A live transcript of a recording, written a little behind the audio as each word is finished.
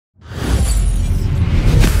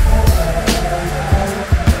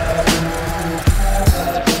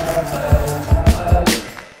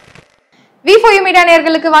D4U media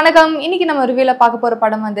நேயர்களுக்கு வணக்கம். இன்னைக்கு நம்ம ரிவ்யூல பார்க்க போற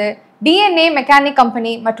படம் வந்து DNA மெக்கானிக்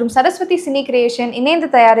கம்பெனி மற்றும் சரஸ்வதி சினி கிரியேஷன் இணைந்து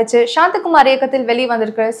தயாரிச்சு சாந்தகுமார் இயக்கத்தில்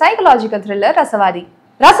வெளிவந்திருக்கிற சைக்கலாஜிக்கல் த்ரில்லர் ரசவாதி.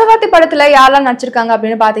 ரசவாதி படத்துல யாரெல்லாம் நடிச்சிருக்காங்க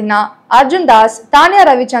அப்படின்னு பாத்தீங்கன்னா அர்ஜுன் தாஸ், தானியா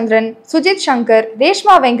ரவிச்சந்திரன், சுஜித் சங்கர்,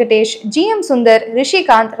 ரேஷ்மா வெங்கடேஷ், GM சுந்தர்,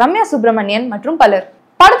 ரிஷிகாந்த், ரம்யா சுப்பிரமணியன் மற்றும் பலர்.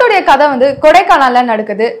 படத்துடைய கதை வந்து கொடைக்கானல்ல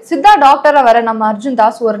நடக்குது. சித்தா டாக்டரா வர நம்ம அர்ஜுன்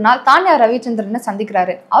தாஸ் ஒரு நாள் தானியா ரவிச்சந்திரனை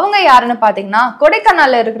சந்திக்கிறாரு. அவங்க யாருன்னு பாத்தீங்கன்னா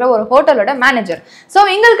கொடைக்கானல்ல இருக்கிற ஒரு ஹோட்டலோட மேனேஜர். சோ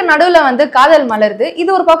எங்களுக்கு நடுவுல வந்து காதல் மலருது. இது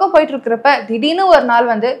ஒரு பக்கம் போயிட்டு இருக்கிறப்ப திடீர்னு ஒரு நாள்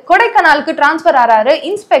வந்து கொடைக்கானலுக்கு டிரான்ஸ்பர் ஆறாரு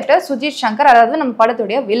இன்ஸ்பெக்டர் சுஜித் சங்கர், அதாவது நம்ம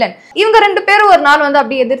படத்துடைய வில்லன். இவங்க ரெண்டு பேரும் ஒரு நாள் வந்து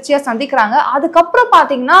அப்படியே எதிர்ச்சியா சந்திக்கிறாங்க. அதுக்கப்புறம்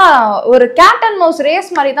பாத்தீங்கன்னா ஒரு கேட் அண்ட் மவுஸ்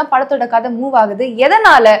ரேஸ் மாதிரி தான் படத்தோட கதை மூவ் ஆகுது.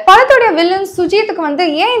 எதனால படத்துடைய வில்லன் சுஜித்துக்கு வந்து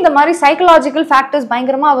ஏன் இந்த மாதிரி சைக்கலாஜிக்கல் ஃபேக்டர்ஸ்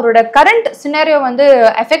அவரோட கரண்ட் சினாரியோ வந்து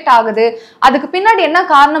எஃபெக்ட் ஆகுது, அதுக்கு பின்னாடி என்ன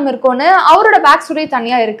காரணம் இருக்கும்னு அவரோட பேக் ஸ்டோரி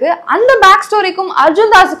தனியா இருக்கு. அந்த பேக் ஸ்டோரிக்கும்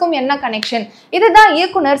அர்ஜுன் தாஸுக்கும் என்ன கனெக்ஷன், இதுதான்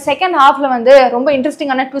இயக்குனர் செகண்ட் ஹாஃப்ல வந்து ரொம்ப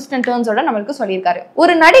இன்ட்ரெஸ்டிங்கான ட்விஸ்ட் அண்ட் டர்ன்ஸோட நம்மளுக்கு சொல்லியிருக்காரு.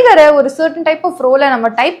 ஒரு நடிகரை ஒரு சர்டன் டைப் ஆஃப் ரோலை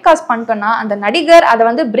நம்ம டைப் காஸ்ட் பண்ணிட்டோம்னா அந்த நடிகர் அதை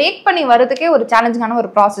வந்து பிரேக் பண்ணி வரதுக்கே ஒரு சேலஞ்சிங்கான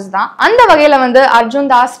ஒரு ப்ராசஸ் தான். அந்த வகையில வந்து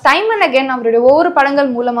Arjun Das time and again அவருடைய ஒவ்வொரு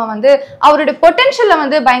படங்கள் மூலமா வந்து அவருடைய பொட்டன்ஷியலை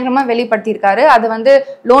வந்து பயங்கரமா வெளிப்படுத்தியிருக்காரு. அது வந்து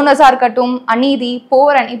லோனஸா இருக்கட்டும், அநீதி,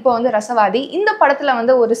 போரன், இப்போ வந்து ரசவாதி. இந்த படத்துல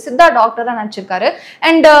வந்து ஒரு சித்தா டாக்டரா நடிச்சிருக்காரு.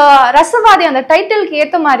 அண்ட் ரசவாதி அந்த டைட்டிலுக்கு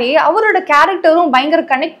ஏத்த மாதிரி அவரோட கேரக்டரும் பயங்கர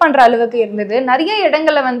கனெக்ட் பண்ற அளவுக்கு இருந்தது. நிறைய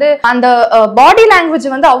இடங்கள்ல வந்து அந்த பாடி லாங்குவேஜ்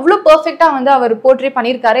வந்து அவ்வளவு பெர்ஃபெக்ட்டா வந்து அவர் போர்ட்ரே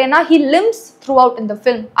பண்ணியிருக்காரு. ஏன்னா ஹி லிம்ஸ் த்ரூ அவுட் இந்த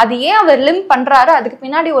ஃபிலிம். அது ஏன் அவர் லிம் பண்றாரு, அதுக்கு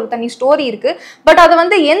பின்னாடி ஒரு தனி ஸ்டோரி இருக்கு. பட் அது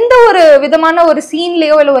வந்து எந்த ஒரு விதமான ஒரு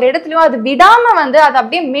சீன்லயோ இல்ல ஒரு இடத்துலயோ அது விடாம வந்து அதை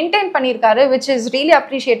அப்படியே மெயின்டைன் பண்ணியிருக்காரு, which is really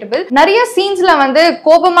appreciable. நிறைய சீன்ஸ்ல வந்து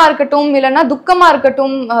கோபமா இருக்கட்டும், இல்லைன்னா துக்கமா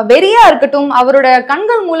இருக்கட்டும், வெறியா இருக்கட்டும், அவரோட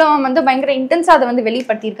கண்கள் மூலமா வந்து பயங்கர இன்டென்ஸா அதை வந்து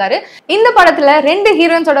வெளிப்படுத்தியிருக்காரு. இந்த படத்துல ரெண்டு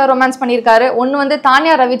ஹீரோயின்ஸோட ரொமான்ஸ் பண்ணியிருக்காரு. ஒன்னு வந்து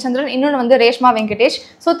தானியா ரவிச்சந்திரன், இன்னொன்னு வந்து ரேஷ்மா வெங்கடேஷ்.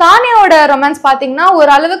 ஸோ தானியாவோட ரொமான்ஸ் பாத்தீங்கன்னா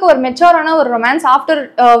ஒரு அளவுக்கு ஒரு மெச்சூரான ஒரு romance after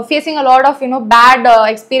facing a lot of bad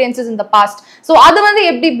experiences in the past. So அது வந்து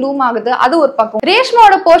எப்படி ப்ளூம் ஆகுது அது ஒரு பக்கம்.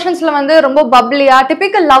 ரேஷ்மாவோட போர்ஷன்ஸ்ல வந்து ரொம்ப பப்ளியா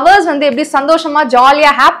டிபிக்கல் லவர்ஸ் வந்து எப்படி சந்தோஷமா ஜாலியா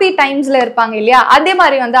ஹாப்பி டைம்ஸ்ல இருப்பாங்க இல்லையா, அதே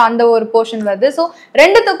மாதிரி வந்து அந்த ஒரு போர்ஷன் வருது. சோ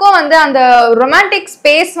ரெண்டுத்துக்கும் வந்து அந்த ரொமான்டிக்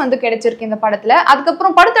ஸ்பேஸ் வந்து கிடைச்சிருக்கு இந்த படத்துல.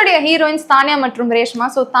 அதுக்கப்புறம் படத்துடைய ஹீரோயின்ஸ் தானியா மற்றும் ரேஷ்மா.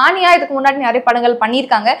 சோ தானியா இதுக்கு முன்னாடி நிறைய படங்கள்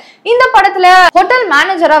பண்ணியிருக்காங்க. இந்த படத்துல ஹோட்டல்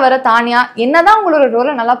மேனேஜரா வர தானியா என்னதான் அவங்களோட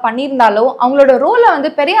ரோலை நல்லா பண்ணியிருந்தாலும் அவங்களோட ரோலை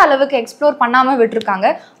வந்து பெரிய அளவுக்கு எக்ஸ்ப்ளோர் பண்ணாம விட்டுருக்காங்க.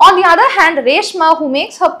 On the other hand Reshma who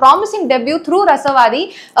makes her promising debut through ரசவாதி,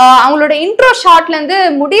 அவங்களோட இன்ட்ரோ ஷாட்ல இருந்து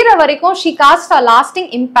முடிகிற வரைக்கும் she cast a lasting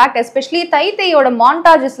impact. Especially தையோட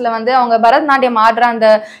மாண்டாஜஸ்ல வந்து அவங்க பரதநாட்டியம் ஆடுற அந்த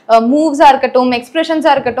மூவ்ஸா இருக்கட்டும்,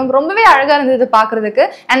 எக்ஸ்பிரஷன்ஸா இருக்கட்டும், ரொம்பவே அழகா இருந்தது பாக்குறதுக்கு.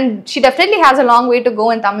 and she definitely has a long way to go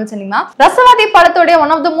in Tamil cinema. ரசவாதி படத்தோட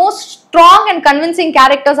one of the most strong and convincing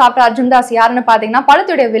characters after Arjun Das யாருன்னு பாத்தீங்கன்னா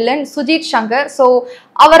படத்துடைய வில்லன் சுஜித் சங்கர். ஸோ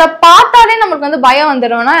அவரை பார்த்தாலே நமக்கு வந்து பயம்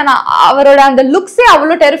வந்துடும்னா, ஏன்னா அவரோட அந்த லுக்ஸே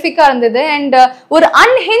அவ்வளோ டெரிஃபிக்கா இருந்தது. அண்ட் ஒரு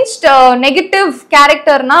அன்ஹிஞ்ச்ட் நெகட்டிவ்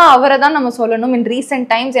கேரக்டர்னா அவரை தான் நம்ம சொல்லணும் இன் ரீசெண்ட்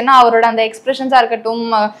டைம்ஸ். ஏன்னா அவரோட அந்த எக்ஸ்பிரஷன்ஸா இருக்கட்டும்,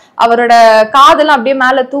 அவரோட காதெல்லாம் அப்படியே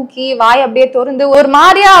மேல தூக்கி வாய் அப்படியே திறந்து ஒரு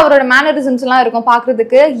மாதிரியா அவரோட மேனரிசம்ஸ் எல்லாம் இருக்கும்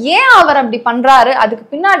பாக்குறதுக்கு. ஏன் அவர் அப்படி பண்றாரு, அதுக்கு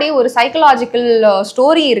பின்னாடி ஒரு சைக்கலாஜிக்கல்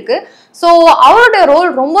ஸ்டோரி இருக்கு. ஸோ அவரோட ரோல்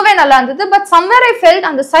ரொம்பவே நல்லா இருந்தது. பட் சம்வேர் ஐ ஃபெல்ட்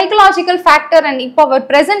அந்த சைக்கலாஜிக்கல் ஃபேக்டர் அண்ட் இப்போ அவர்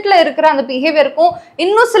பிரசன்ட்ல இருக்கிற அந்த பிஹேவியருக்கும்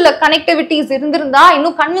இன்னும் சில கனெக்டிவிட்டிஸ் இருந்திருந்தா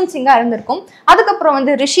இன்னும் கன்வின்சிங்கா இருந்திருக்கும். அதுக்கப்புறம்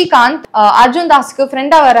வந்து ரிஷிகாந்த் அர்ஜுன் தாஸ்க்கு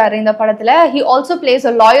ஃப்ரெண்டா வராரு இந்த படத்துல. He also place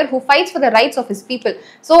a lawyer who fights for the rights of his people.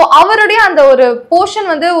 So அவருடைய அந்த ஒரு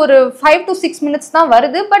போர்ஷன் வந்து ஒரு 5 to 6 minutes தான்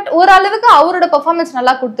வருது. பட் ஓரளவுக்கு அவரோட பெர்ஃபார்மன்ஸ்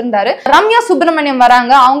நல்லா கொடுத்திருந்தாரு. ரம்யா சுப்பிரமணியம்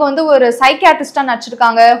வராங்க. அவங்க வந்து ஒரு சைக்கியாட்ரிஸ்டா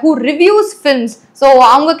நடிச்சிருக்காங்க ஹூ ரிவ்யூஸ் ஃபிலிம்ஸ். ஸோ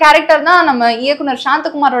அவங்க கேரக்டர் தான் நம்ம இயக்குனர்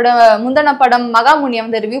சாந்தகுமாரோட முந்தன படம் மகாமுனியை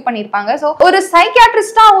வந்து ரிவ்யூ பண்ணியிருப்பாங்க. ஸோ ஒரு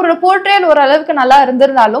சைக்கியாட்ரிஸ்டா அவரோட போர்ட்ரேல் ஒரு அளவுக்கு நல்லா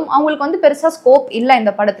இருந்திருந்தாலும் அவங்களுக்கு வந்து பெருசா ஸ்கோப் இல்லை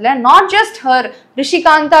இந்த படத்துல. நாட் ஜஸ்ட் ஹர்,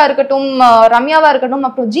 ரிஷிகாந்தா இருக்கட்டும், ரம்யாவா இருக்கட்டும்,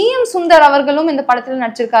 அப்புறம் GM சுந்தர் அவர்களும் இந்த படத்துல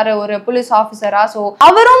நடிச்சிருக்காரு ஒரு போலீஸ் ஆஃபீஸரா. ஸோ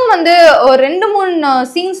அவரும் வந்து ஒரு 2-3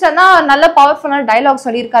 சீன்ஸ்ல தான் நல்ல பவர்ஃபுல்லான டைலாக்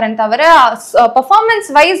சொல்லியிருக்காருன்னு தவிர பெர்ஃபார்மன்ஸ்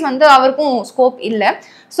வைஸ் வந்து அவருக்கும் ஸ்கோப் இல்லை.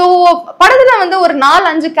 ஸோ படத்துல வந்து ஒரு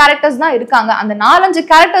 4-5 கேரக்டர்ஸ் தான் இருக்காங்க. அந்த 4-5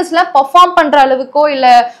 கேரக்டர்ஸ்ல பெர்ஃபார்ம் பண்ற அளவுக்கோ இல்ல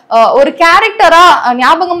ஒரு கேரக்டரா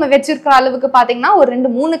ஞாபகம் வச்சிருக்கிற அளவுக்கு பாத்தீங்கன்னா ஒரு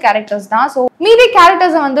 2-3 கேரக்டர்ஸ் தான். ஸோ மீதி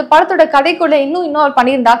கேரக்டர்ஸ் வந்து படத்தோட கதைக்குள்ள இன்னும்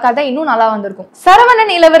பண்ணியிருந்தா கதை இன்னும் நல்லா வந்திருக்கும்.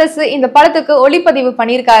 சரவணன் இளவரசு இந்த படத்துக்கு ஒளிப்பதிவு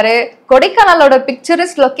பண்ணியிருக்காரு. கொடைக்கானலோட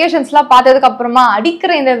பிக்சரஸ் லொகேஷன்ஸ் எல்லாம் பார்த்ததுக்கு அப்புறமா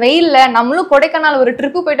அடிக்கிற இந்த வெயில்ல நம்மளும் கொடைக்கானல் ஒரு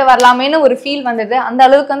ட்ரிப்பு போயிட்டு வரலாமேன்னு ஒரு ஃபீல் வந்தது. அந்த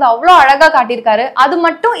அளவுக்கு வந்து அவ்வளோ அழகா காட்டியிருக்காரு. அது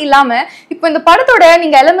மட்டும் இல்லாம இப்போ இந்த படத்தோட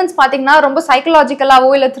நீங்க எலிமெண்ட்ஸ் பாத்தீங்கன்னா ரொம்ப சைக்கலாஜிக்கலாவோ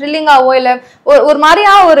இல்ல த்ரில்லிங்காவோ இல்ல ஒரு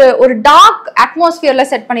மாதிரியா ஒரு டார்க் அட்மாஸ்பியர்ல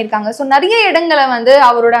செட் பண்ணிருக்காங்க. ஸோ நிறைய இடங்களை வந்து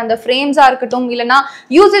அவரோட அந்த ஃப்ரேம்ஸா இருக்கட்டும் இல்லைன்னா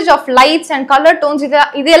usage of lights and colour don'ts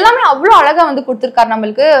இது எல்லாமே அவ்வளவு அழகா வந்து கொடுத்திருக்காரு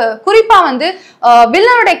நம்மளுக்கு. குறிப்பா வந்து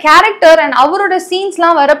வில்லனோட கேரக்டர் அண்ட் அவரோட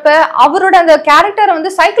சீன்ஸ்லாம் வரப்ப அவரோட அந்த கேரக்டரை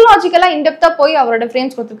வந்து சைக்கலாஜிக்கலா இன்டெப்தா போய் அவரோட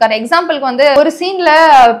ஃப்ரேம்ஸ் கொடுத்திருக்காரு. எக்ஸாம்பிளுக்கு வந்து ஒரு சீன்ல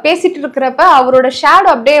பேசிட்டு இருக்கிறப்ப அவரோட ஷேடோ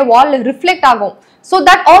அப்படியே வால்ல ரிஃப்ளெக்ட் ஆகும். So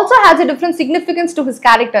that also has a different significance to his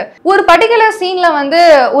character. ஒரு பர்டிகுலர் சீன்ல வந்து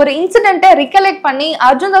ஒரு இன்சிடென்ட்டை ரிகலெக்ட் பண்ணி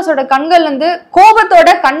அர்ஜுன் தாஸோட கண்கள்ல இருந்து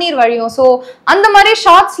கோபத்தோட கண்ணீர் வழியும். ஸோ அந்த மாதிரி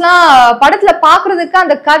ஷார்ட்ஸ்லாம் படத்துல பாக்குறதுக்கு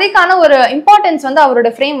அந்த கதைக்கான ஒரு இம்பார்ட்டன்ஸ் வந்து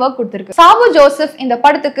அவரோட ஃப்ரேம் ஒர்க் கொடுத்திருக்கு. சாபு ஜோசப் இந்த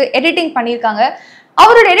படத்துக்கு எடிட்டிங் பண்ணியிருக்காங்க.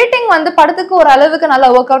 அவரோட எடிட்டிங் வந்து படத்துக்கு ஒரு அளவுக்கு நல்லா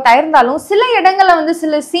ஒர்க் அவுட் ஆயிருந்தாலும் சில இடங்கள்ல வந்து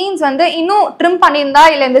சில சீன்ஸ் வந்து இன்னும் ட்ரிம் பண்ணியிருந்தா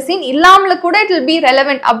இல்ல இந்த சீன் இல்லாமல கூட இட் வில் பி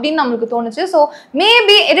ரெலவென்ட் அப்படின்னு நம்மளுக்கு தோணுச்சு. ஸோ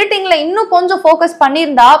மேபி எடிட்டிங்ல இன்னும் கொஞ்சம் ஃபோக்கஸ்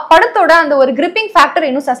பண்ணியிருந்தா படத்தோட அந்த ஒரு கிரிப்பிங் ஃபேக்டர்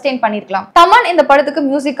இன்னும் சஸ்டெயின் பண்ணிருக்கலாம். தமன் இந்த படத்துக்கு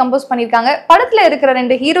மியூசிக் கம்போஸ் பண்ணிருக்காங்க. படத்துல இருக்கிற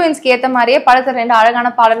 2 ஹீரோயின்ஸ்க்கு ஏத்த மாதிரியே படத்துல 2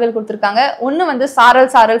 அழகான பாடல்கள் கொடுத்திருக்காங்க. ஒன்னு வந்து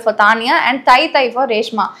சாரல் சாரல் for Tania and Thai Thai for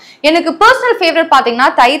Reshma. எனக்கு பர்சனல் ஃபேவரட் பாத்தீங்கன்னா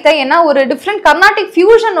தை தை. ஏன்னா ஒரு டிஃப்ரெண்ட் கர்நாடிக்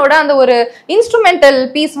ஃபியூஷனோட அந்த ஒரு இன்ஸ்ட்ருமெண்டல்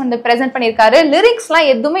பீஸ் வந்து பிரசன்ட் பண்ணிருக்காரு. லிரிக்ஸ்லாம்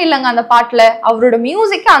எதுவுமே இல்லைங்க அந்த பாட்டுல. அவரோட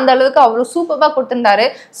மியூசிக் அந்த அளவுக்கு அவ்வளவு சூப்பரா கொடுத்திருந்தாரு.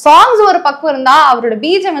 சாங்ஸ் ஒரு பக்கம் இருந்தா அவரோட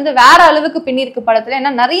பீஜம் வந்து வேற அளவுக்கு பின்னிருக்கு படத்துல.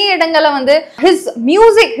 ஏன்னா நிறைய இடங்கள்ல வந்து his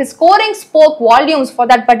music, his scoring spoke volumes for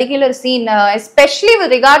that particular scene, especially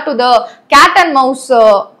with regard to the cat and mouse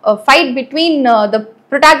fight between the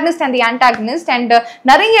protagonist and the antagonist. And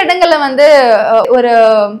நிறைய இடங்கள்ல வந்து ஒரு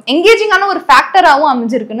எங்கேஜிங்கான ஒரு ஃபேக்டராகவும்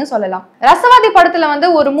அமைஞ்சிருக்குன்னு சொல்லலாம். ரசவாதி படத்துல வந்து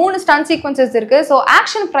ஒரு 3 ஸ்டன் சீக்வன்சஸ் இருக்கு. ஸோ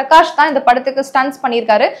ஆக்ஷன் பிரகாஷ் தான் இந்த படத்துக்கு ஸ்டன்ஸ்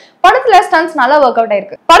பண்ணியிருக்காரு. படத்துல ஸ்டன்ஸ் நல்லா ஒர்க் அவுட்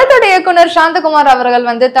ஆயிருக்கு. படத்தோட இயக்குனர் சாந்தகுமார் அவர்கள்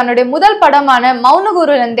வந்து தன்னுடைய முதல் படமான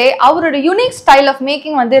மௌனகுருலேருந்தே அவரோட யூனிக் ஸ்டைல் ஆஃப்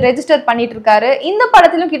மேக்கிங் வந்து ரெஜிஸ்டர் பண்ணிட்டு இருக்காரு. இந்த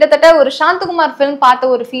படத்திலும் கிட்டத்தட்ட ஒரு சாந்தகுமார் ஃபிலிம்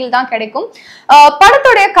பார்த்த ஒரு ஃபீல் தான் கிடைக்கும்.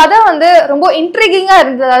 படத்தோடைய கதை வந்து ரொம்ப இன்ட்ரிகிங்கா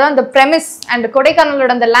இருந்தது. அதாவது அந்த பிரெமிஸ் அண்ட் கொடைக்கானல்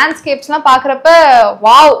அந்த லேண்ட்ஸ்கேப்ஸ்லாம் பாக்குறப்ப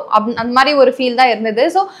வாவ் அந்த மாதிரி ஒரு ஃபீல் தான் இருந்தது.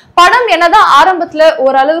 ஸோ படம் என்னதான் ஆரம்பத்துல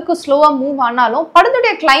ஓரளவுக்கு ஸ்லோவா மூவ் ஆனாலும்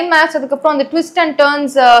படத்துடைய கிளைமேக்ஸ் அதுக்கப்புறம் அந்த ட்விஸ்ட் அண்ட்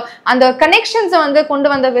டர்ன்ஸ் அந்த கனெக்ஷன்ஸை வந்து கொண்டு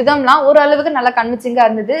வந்த விதம்லாம் ஓரளவுக்கு நல்லா கன்வின்சிங்கா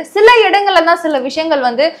இருந்தது. சில இடங்கள்ல தான் சில விஷயங்கள்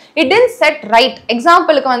வந்து இட் டிட் செட் ரைட்.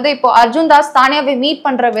 எக்ஸாம்பிளுக்கு வந்து இப்போ அர்ஜுன் தாஸ் தானியாவை மீட்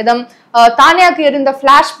பண்ற விதம், தானியாக்கு இருந்த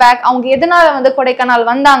பிளாஷ்பேக், அவங்க எதனால வந்து கொடைக்கானல்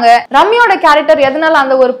வந்தாங்க, ரம்யாவோட கேரக்டர் எதனால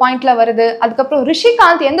அந்த ஒரு பாயிண்ட்ல வருது, அதுக்கப்புறம்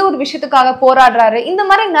ரிஷிகாந்த் எந்த ஒரு விஷயத்துக்காக போராடுறாரு, இந்த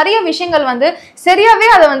மாதிரி நிறைய விஷயங்கள் வந்து சரியாவே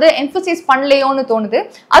அதை வந்து எம்பசைஸ் பண்ணலையோன்னு தோணுது.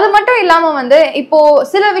 அது மட்டும் இல்லாம வந்து இப்போ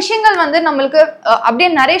சில விஷயங்கள் வந்து நம்மளுக்கு அப்படியே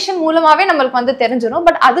நரேஷன் மூலமாவே நம்மளுக்கு வந்து தெரிஞ்சிடும்.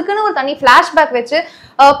 பட் அதுக்குன்னு ஒரு தனி பிளாஷ்பேக் வச்சு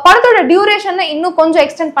படத்தோட டியூரேஷனை இன்னும் கொஞ்சம்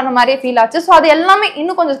எக்ஸ்டெண்ட் பண்ண மாதிரியே ஃபீல் ஆச்சு. ஸோ அது எல்லாமே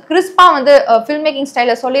இன்னும் கொஞ்சம் கிறிஸ்பா வந்து ஃபில்ம் மேக்கிங்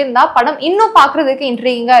ஸ்டைல சொல்லியிருந்தா படம் இன்னும் பாக்குறதுக்கு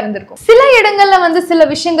இன்ட்ரீவிங்கா இருந்திருக்கும். சில இடங்கள்ல வந்து சில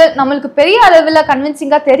விஷயங்கள் நம்மளுக்கு பெரிய அளவில்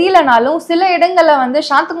கன்வின்சிங்கா தெரியலனாலும் சில இடங்கள்ல வந்து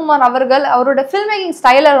சாந்தகுமார் அவர்கள் அவரோட ஃபில்ம் மேக்கிங்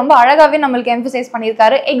ஸ்டைல ரொம்ப அழகாவே நம்மளுக்கு எம்பசைஸ்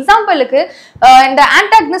பண்ணியிருக்காரு. எக்ஸாம்பிளுக்கு இந்த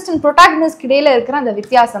ஆன்டாகனிஸ்ட் அண்ட் ப்ரோட்டாகனிஸ்ட் இடையில இருக்கிற அந்த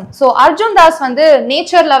வித்தியாசம். ஸோ அர்ஜுன் தாஸ் வந்து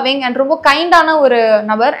நேச்சர் லவ்விங் அண்ட் ரொம்ப கைண்டான ஒரு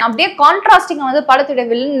நபர். அப்படியே கான்ட்ராஸ்டிங் வந்து படத்துடைய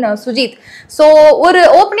வில்லன் சுஜித். ஸோ ஒரு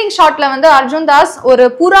ஓப்பனிங் ஷாட்ல வந்து அர்ஜுன் தாஸ் ஒரு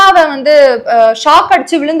புறாவை வந்து ஷாக்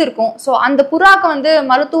அடிச்சு விழுந்திருக்கும். ஸோ அந்த புறாக்கு வந்து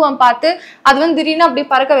மருத்துவம் பார்த்து அது வந்து திடீர்னு அப்படி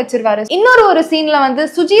பறக்க வச்சிருவாரு. இன்னொரு ஒரு சீன்ல வந்து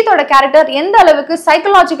சுஜித்தோட கேரக்டர் எந்த அளவுக்கு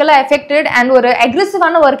சைக்கலாஜிக்கலா எஃபெக்டட் அண்ட் ஒரு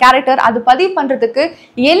அக்ரெசிவான ஒரு கேரக்டர் அது பதிவு பண்றதுக்கு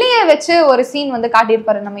எலிய வச்சு ஒரு சீன் வந்து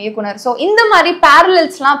காட்டியிருப்பாரு நம்ம இயக்குனர். ஸோ இந்த மாதிரி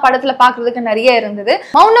பேரலல்ஸ்லாம் படத்துல பாக்குறதுக்கு நிறைய இருந்தது.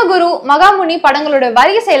 மௌனகுரு, மகாமுனி படங்களோட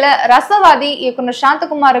வரிசையில ரசவாதி இயக்குனர்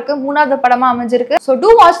சாந்தகுமாருக்கு 3வது படமா அமைஞ்சிருக்கு. So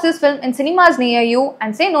two watch this film in cinemas near you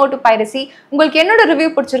and say no to piracy. உங்களுக்கு என்னோட ரிவ்யூ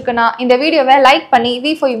பிடிச்சிருக்குன்னா இந்த வீடியோவை லைக் பண்ணி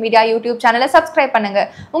V4U மீடியா யூடியூப் சேனலை சப்ஸ்கிரைப் பண்ணுங்க.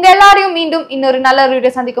 உங்க எல்லாரையும் மீண்டும் இன்னொரு நல்ல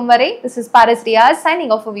வீடியோ சந்திக்கும் வரை this is Paris Riaz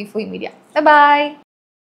signing off for V4U media. Bye bye.